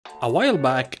A while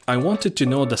back, I wanted to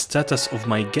know the status of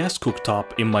my gas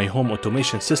cooktop in my home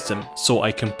automation system so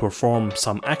I can perform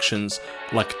some actions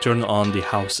like turn on the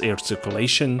house air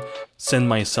circulation, send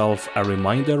myself a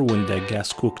reminder when the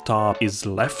gas cooktop is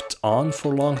left on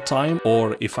for a long time,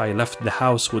 or if I left the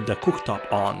house with the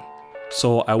cooktop on.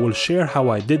 So I will share how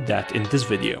I did that in this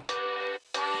video.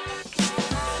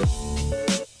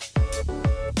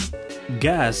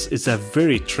 Gas is a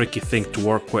very tricky thing to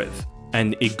work with,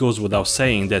 and it goes without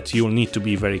saying that you'll need to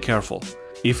be very careful.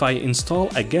 If I install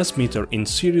a gas meter in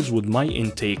series with my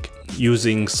intake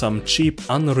using some cheap,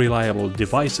 unreliable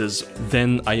devices,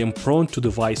 then I am prone to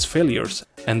device failures,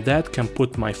 and that can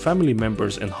put my family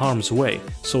members in harm's way,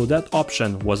 so that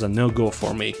option was a no-go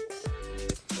for me.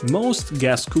 Most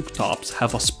gas cooktops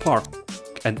have a spark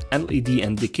and LED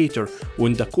indicator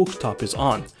when the cooktop is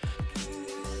on,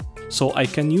 so I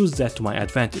can use that to my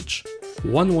advantage.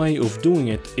 One way of doing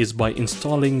it is by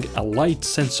installing a light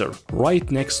sensor right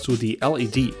next to the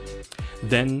LED.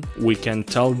 Then we can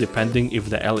tell, depending if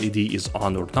the LED is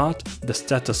on or not, the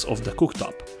status of the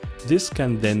cooktop. This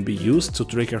can then be used to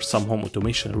trigger some home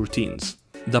automation routines.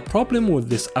 The problem with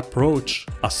this approach,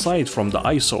 aside from the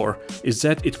eyesore, is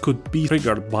that it could be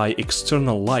triggered by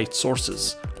external light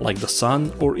sources, like the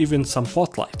sun or even some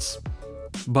spotlights.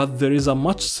 But there is a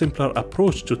much simpler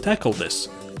approach to tackle this.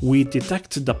 We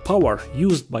detect the power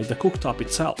used by the cooktop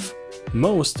itself.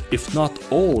 Most, if not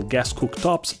all, gas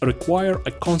cooktops require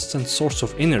a constant source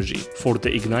of energy for the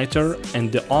igniter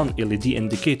and the on LED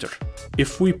indicator.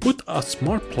 If we put a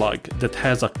smart plug that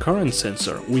has a current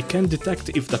sensor, we can detect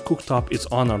if the cooktop is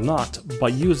on or not by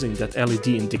using that LED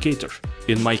indicator.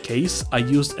 In my case, I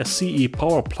used a CE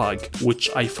power plug which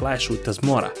I flash with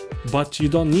Tasmora. But you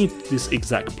don't need this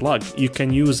exact plug. You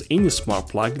can use any smart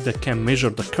plug that can measure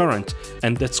the current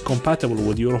and that's compatible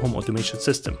with your home automation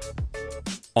system.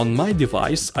 On my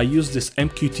device, I use this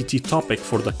MQTT topic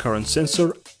for the current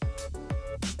sensor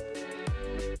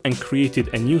and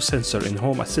created a new sensor in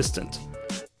Home Assistant.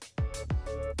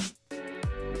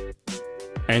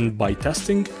 And by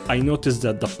testing, I noticed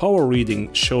that the power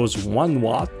reading shows 1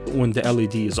 watt when the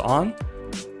LED is on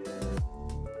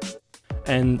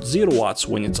and 0 watts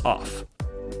when it's off.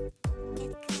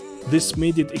 This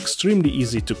made it extremely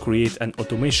easy to create an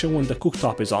automation when the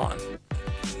cooktop is on.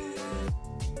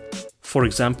 For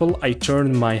example, I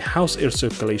turn my house air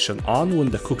circulation on when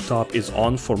the cooktop is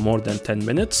on for more than 10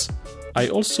 minutes. I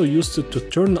also used it to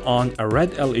turn on a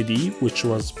red LED, which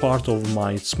was part of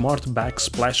my smart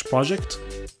backsplash project.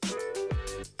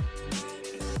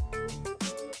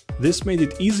 This made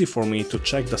it easy for me to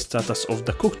check the status of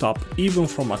the cooktop even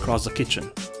from across the kitchen.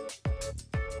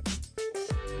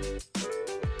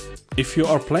 If you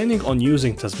are planning on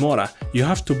using Tasmora, you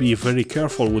have to be very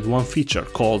careful with one feature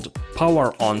called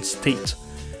Power On State.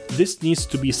 This needs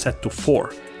to be set to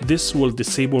 4. This will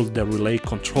disable the relay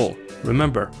control.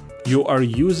 Remember, you are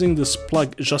using this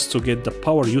plug just to get the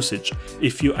power usage.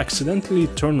 If you accidentally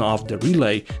turn off the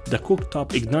relay, the cooktop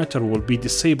igniter will be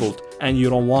disabled and you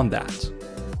don't want that.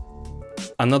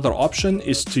 Another option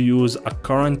is to use a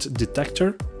current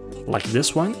detector like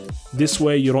this one. This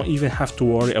way you don't even have to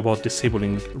worry about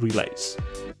disabling relays.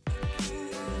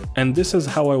 And this is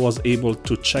how I was able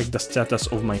to check the status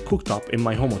of my cooktop in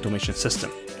my home automation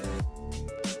system.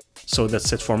 So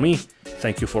that's it for me.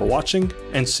 Thank you for watching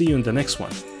and see you in the next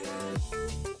one.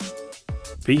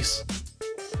 Peace.